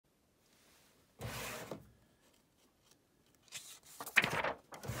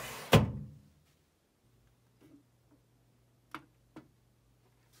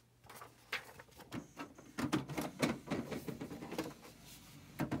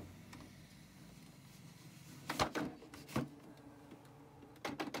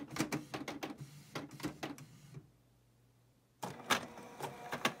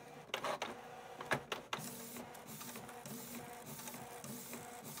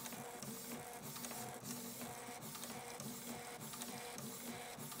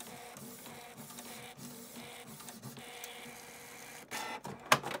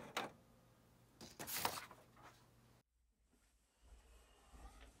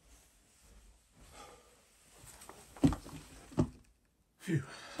Phew.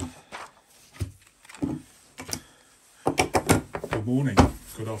 Good morning,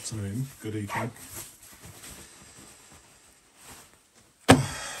 good afternoon, good evening.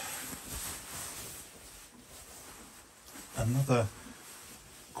 Another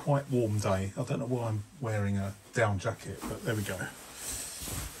quite warm day. I don't know why I'm wearing a down jacket, but there we go.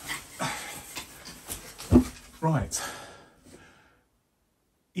 Right.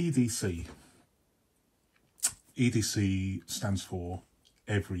 EDC. EDC stands for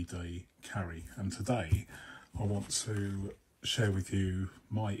Everyday Carry, and today I want to share with you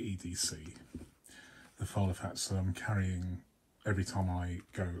my EDC, the Filofax that I'm carrying every time I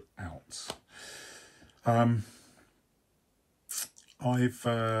go out. I've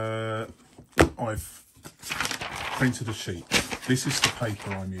printed a sheet. This is the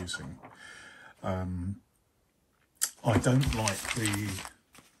paper I'm using. I don't like the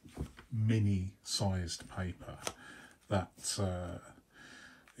mini-sized paper. That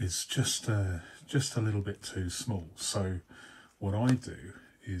is just a little bit too small. So what I do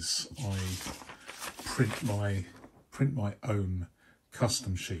is I print my own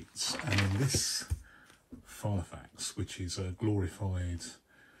custom sheets, and in this Filofax, which is a glorified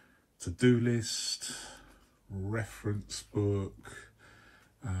to-do list, reference book,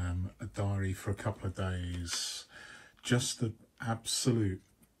 a diary for a couple of days, just the absolute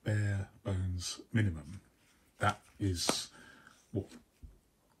bare bones minimum. That is what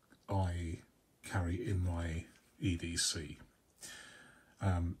I carry in my EDC.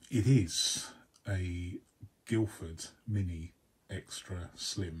 It is a Guildford Mini Extra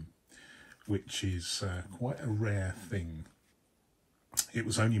Slim, which is quite a rare thing. It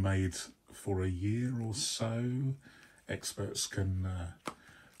was only made for a year or so. Experts can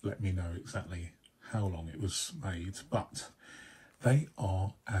let me know exactly how long it was made, but they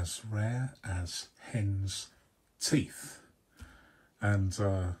are as rare as hen's teeth. And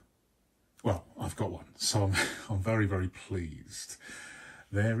well, I've got one, so I'm very, very pleased.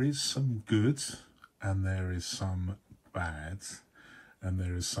 There is some good and there is some bad, and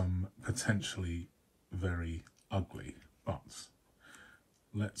there is some potentially very ugly, but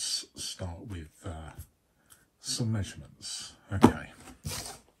let's start with some measurements. Okay,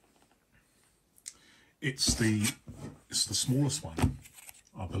 it's the smallest one,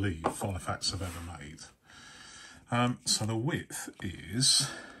 I believe, Filofax have ever made. So the width is,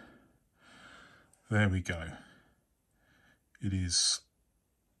 there we go, it is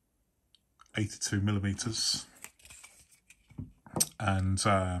 82 millimeters. And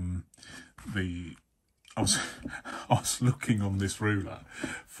I was looking on this ruler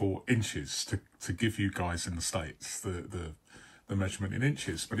for inches to give you guys in the States the measurement in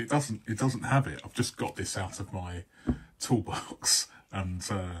inches, but it doesn't have it. I've just got this out of my toolbox, and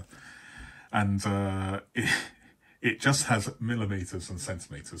it just has millimeters and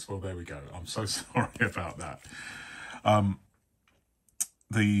centimeters. Well, there we go. I'm so sorry about that.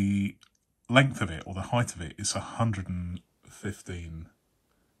 The length of it, or the height of it, is 115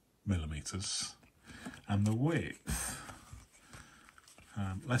 millimeters, and the width,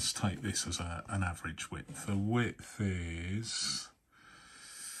 let's take this as an average width. The width is,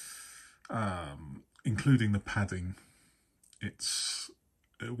 including the padding,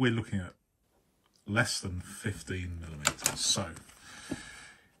 we're looking at less than 15 millimeters. So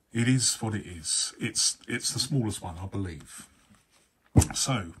it is what it is. It's the smallest one, I believe.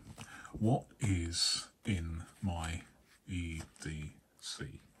 So what is in my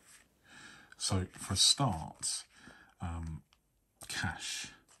EDC? So for a start,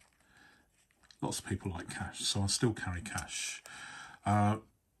 cash. Lots of people like cash, so I still carry cash.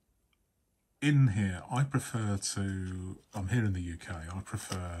 In here, I prefer to, I'm here in the UK, I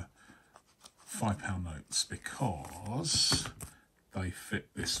prefer £5 notes because they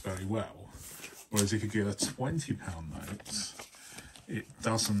fit this very well. Whereas if you get a £20 note, it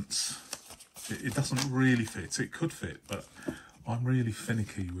doesn't really fit. It could fit, but I'm really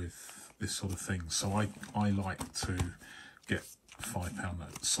finicky with this sort of thing. So I like to get £5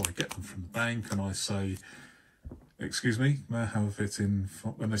 notes. So I get them from the bank and I say, excuse me, may I have it in,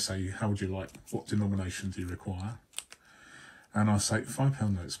 when they say, how would you like, what denomination do you require? And I say, £5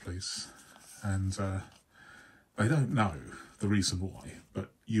 notes, please. And they don't know the reason why,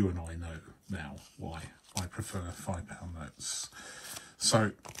 but you and I know now why I prefer £5 notes.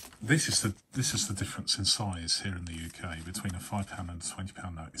 So this is the difference in size here in the UK between a £5 and a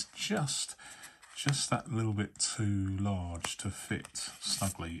 £20 note. It's just that little bit too large to fit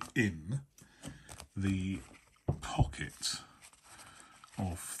snugly in the pocket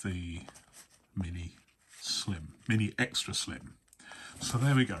of the Mini Extra Slim. So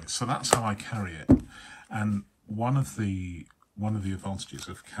there we go. So that's how I carry it. And one of the one of the advantages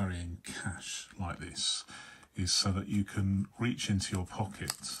of carrying cash like this is so that you can reach into your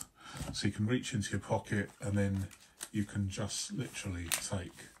pocket. So you can reach into your pocket and then you can just literally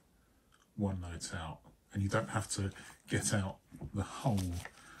take one note out, and you don't have to get out the whole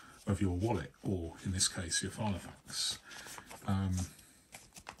of your wallet, or in this case your Filofax.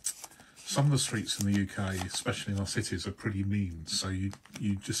 Some of the streets in the UK, especially in our cities, are pretty mean, so you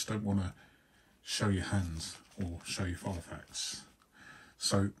just don't want to show your hands or show your Filofax.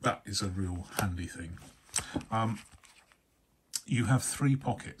 So that is a real handy thing. You have 3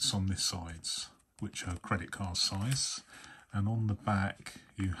 pockets on this side, which are credit card size, and on the back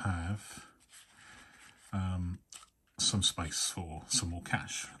you have some space for some more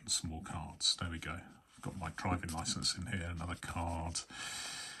cash and some more cards. There we go. I've got my driving licence in here, another card.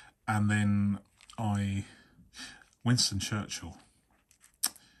 And then Winston Churchill.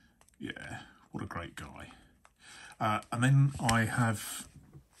 Yeah, what a great guy. And then I have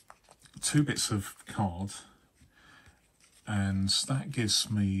 2 bits of card, and that gives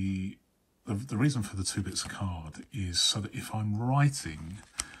me, the reason for the 2 bits of card is so that if I'm writing,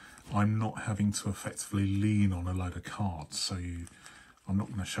 I'm not having to effectively lean on a load of cards. So I'm not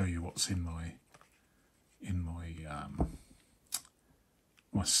going to show you what's in my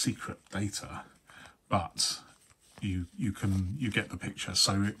my secret data, but you get the picture.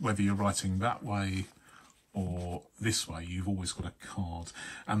 So whether you're writing that way or this way, you've always got a card.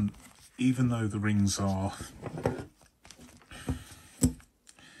 And even though the rings are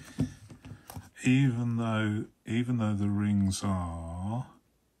even though the rings are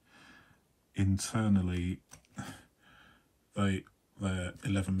internally they're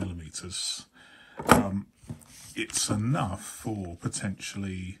 11mm, it's enough for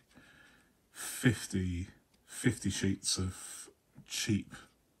potentially 50 sheets of cheap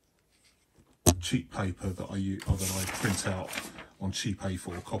paper that I print out on cheap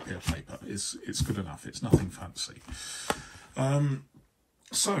A4 copier paper. It's good enough. It's nothing fancy.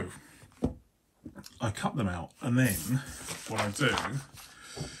 So I cut them out, and then what I do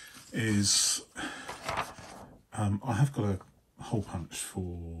is I have got a hole punch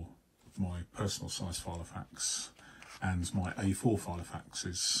for my personal size Filofax and my A4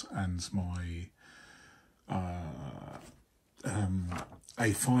 Filofaxes and my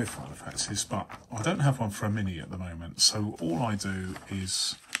A5 Filofaxes, but I don't have one for a mini at the moment. So all I do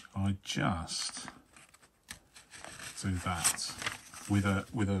is I just do that with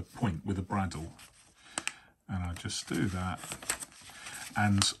a point, with a bradawl, and I just do that.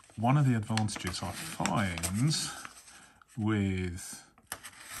 And one of the advantages I find with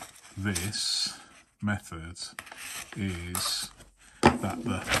this method is that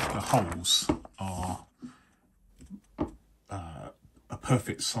the holes are a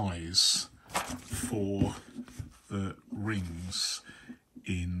perfect size for the rings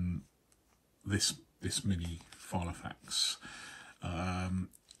in this mini Filofax.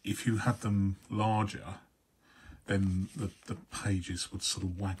 If you had them larger, then the pages would sort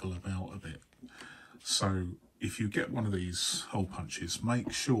of waggle about a bit. So if you get one of these hole punches,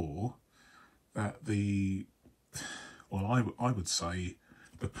 make sure that I would say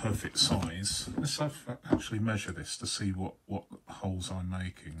the perfect size. Let's actually measure this to see what holes I'm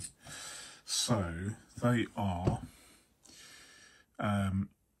making. So they are 4mm.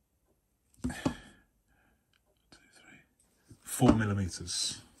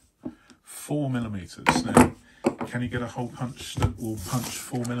 4mm. Now, can you get a hole punch that will punch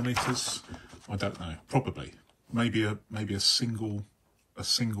 4mm? I don't know. Probably. Maybe a single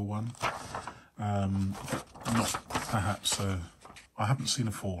one. But not perhaps a. I haven't seen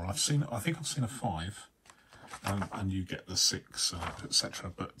a 4. I think I've seen a 5, and you get the 6,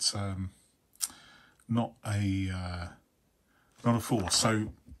 etc. But not a 4.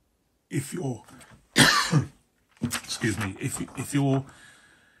 So if you're excuse me, if your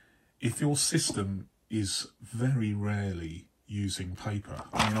system is very rarely using paper,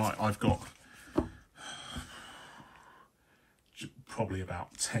 I mean, I've got probably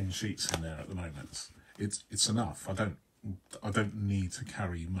about 10 sheets in there at the moment. It's enough. I don't need to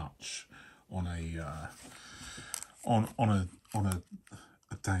carry much on a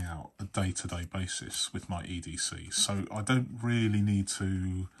day-to-day basis with my EDC. So I don't really need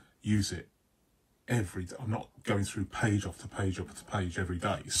to use it every day. I'm not going through page after page after page every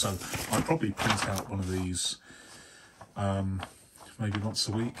day. So I probably print out one of these maybe once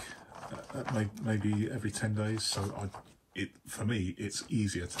a week, maybe every 10 days. So for me, it's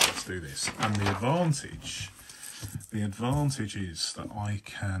easier to just do this. And the advantage is that I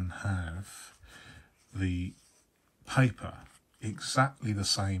can have the paper exactly the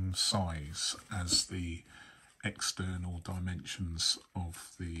same size as the external dimensions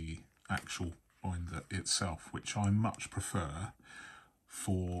of the actual binder itself, which I much prefer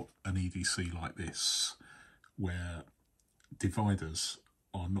for an EDC like this, where dividers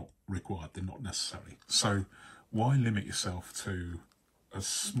are not required, they're not necessary. So why limit yourself to a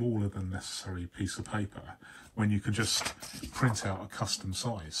smaller than necessary piece of paper when you can just print out a custom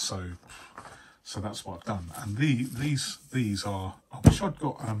size? So that's what I've done. And these are, I wish I'd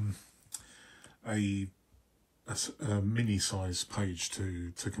got a mini size page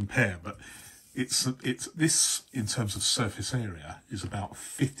to compare, but it's this, in terms of surface area, is about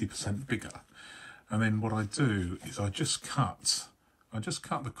 50% bigger. And then what I do is I just cut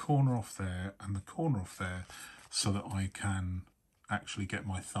the corner off there and the corner off there, so that I can actually get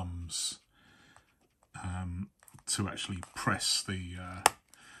my thumbs to actually press the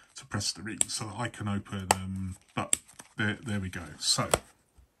ring, so that I can open them. But there we go. So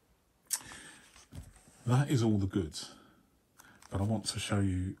that is all the good, but I want to show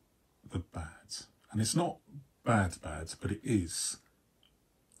you the bad. And it's not bad, but it is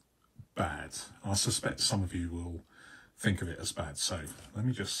bad. I suspect some of you will think of it as bad. So let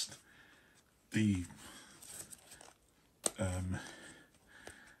me just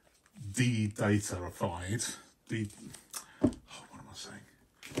de-daterified. What am I saying?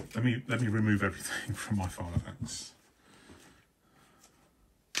 Let me remove everything from my Filofax.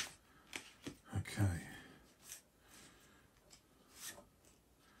 Okay.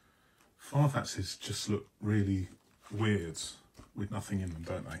 Filofaxes just look really weird with nothing in them,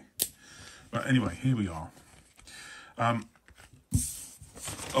 don't they? But anyway, here we are.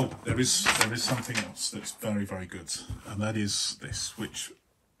 Oh, there is something else that's very, very good, and that is this, which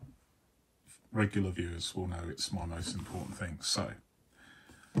regular viewers will know it's my most important thing. So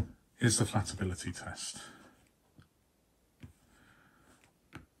here's the flatability test.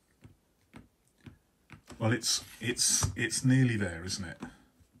 Well, it's nearly there, isn't it?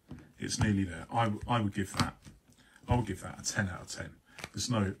 It's nearly there. I would give that a 10 out of 10. There's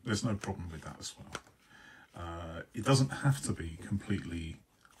no problem with that as well. It doesn't have to be completely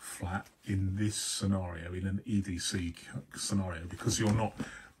flat in this scenario, in an EDC scenario, because you're not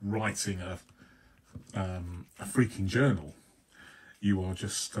writing a freaking journal. You are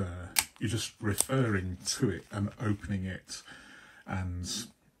just you're just referring to it and opening it, and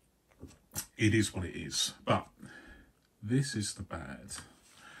it is what it is. But this is the bad.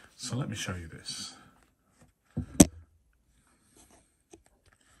 So let me show you this.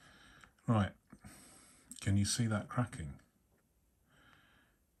 Right, can you see that cracking?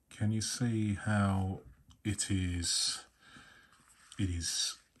 Can you see how it is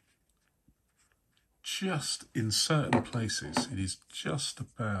just, in certain places, it is just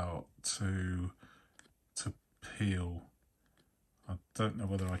about to peel. I don't know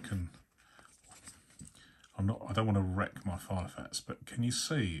whether I can, I don't want to wreck my Filofax, but can you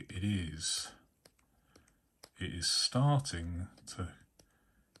see it is starting to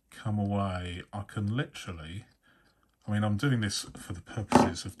come away. I can literally, I mean, I'm doing this for the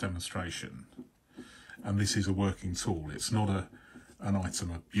purposes of demonstration, and this is a working tool. It's not an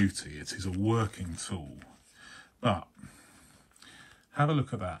item of beauty, it is a working tool. But have a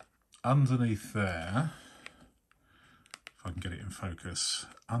look at that. Underneath there, if I can get it in focus,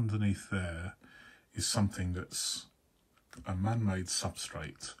 underneath there is something that's a man-made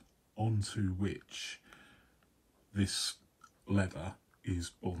substrate onto which this leather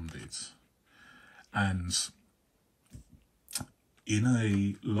is bonded. And in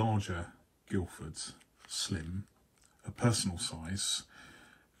a larger Guildford Slim, a personal size,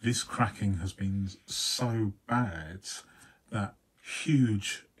 this cracking has been so bad that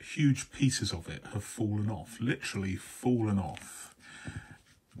huge pieces of it have fallen off, literally fallen off.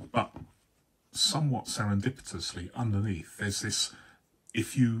 But somewhat serendipitously, underneath there's this,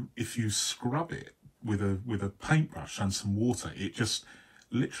 if you scrub it with a paintbrush and some water, it just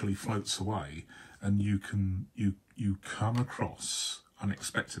literally floats away, and you come across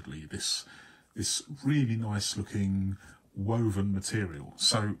unexpectedly this really nice looking woven material.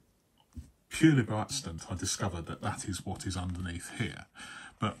 So purely by accident I discovered that is what is underneath here.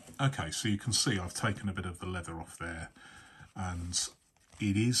 But okay, so you can see I've taken a bit of the leather off there, and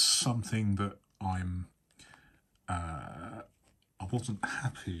it is something that I wasn't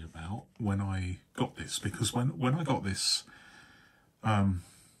happy about when I got this, because when I got this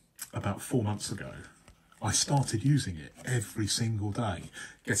about 4 months ago, I started using it every single day,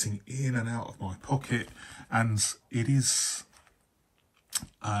 getting in and out of my pocket, and it is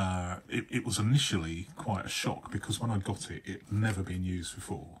it was initially quite a shock, because when I got it, it'd never been used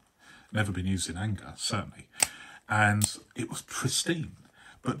before, never been used in anger, certainly, and it was pristine.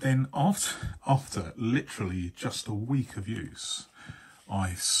 But then after literally just a week of use,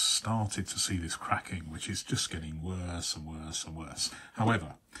 I started to see this cracking, which is just getting worse and worse and worse.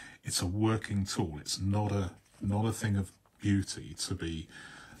 However, it's a working tool. It's not a thing of beauty to be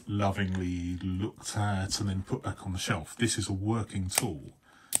lovingly looked at and then put back on the shelf. This is a working tool,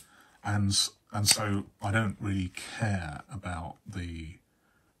 and so I don't really care about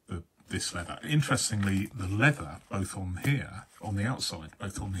this leather. Interestingly, the leather, both on here, on the outside,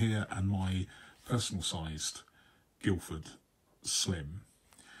 both on here and my personal sized Guildford Slim,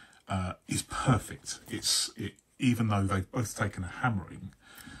 is perfect. Even though they've both taken a hammering,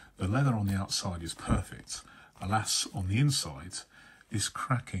 the leather on the outside is perfect. Alas, on the inside, this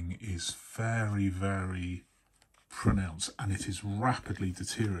cracking is very, very pronounced, and it is rapidly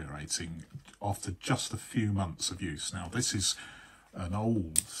deteriorating after just a few months of use. Now, this is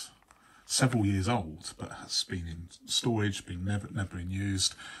several years old, but has been in storage, never been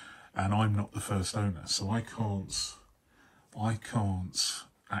used, and I'm not the first owner, so I can't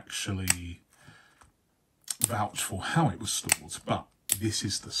actually vouch for how it was stored. But this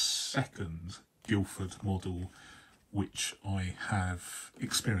is the second Guildford model which I have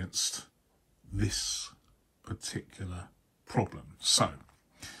experienced this particular problem. So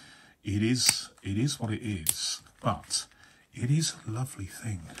it is what it is, but it is a lovely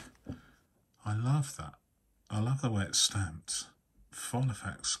thing. I love that. I love the way it's stamped.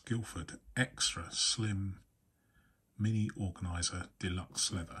 Filofax Guildford Extra Slim Mini Organiser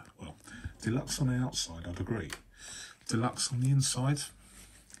Deluxe Leather. Well, deluxe on the outside, I'd agree. Deluxe on the inside,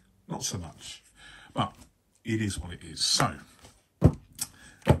 not so much. But it is what it is. So,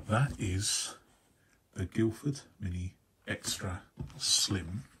 that is the Guildford Mini Extra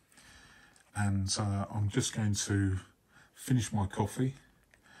Slim. And I'm just going to finish my coffee,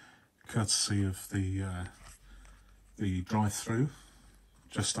 courtesy of the drive-through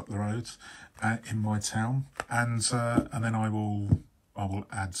just up the road in my town, and then I will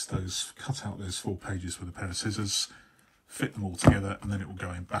cut out those 4 pages with a pair of scissors, fit them all together, and then it will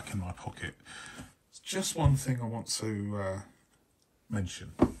go back in my pocket. Just one thing I want to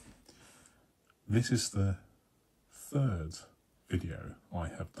mention. This is the 3rd video I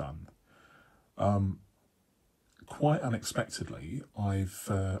have done. Quite unexpectedly, I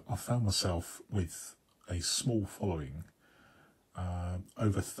found myself with a small following.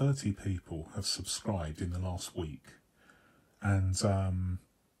 Over 30 people have subscribed in the last week, and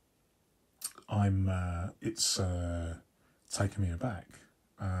it's taken me aback,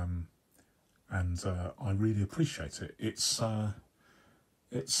 and I really appreciate it.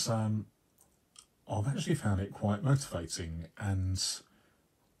 I've actually found it quite motivating, and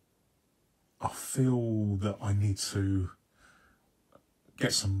I feel that I need to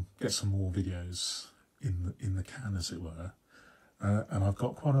get some more videos in the can, as it were. And I've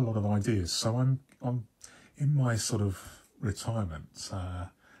got quite a lot of ideas, so I'm in my sort of retirement.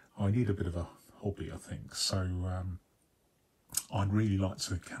 I need a bit of a hobby, I think. So I'd really like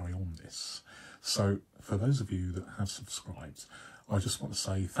to carry on this. So for those of you that have subscribed, I just want to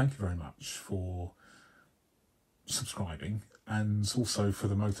say thank you very much for subscribing, and also for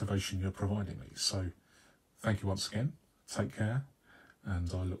the motivation you're providing me. So thank you once again. Take care,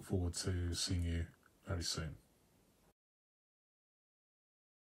 and I look forward to seeing you very soon.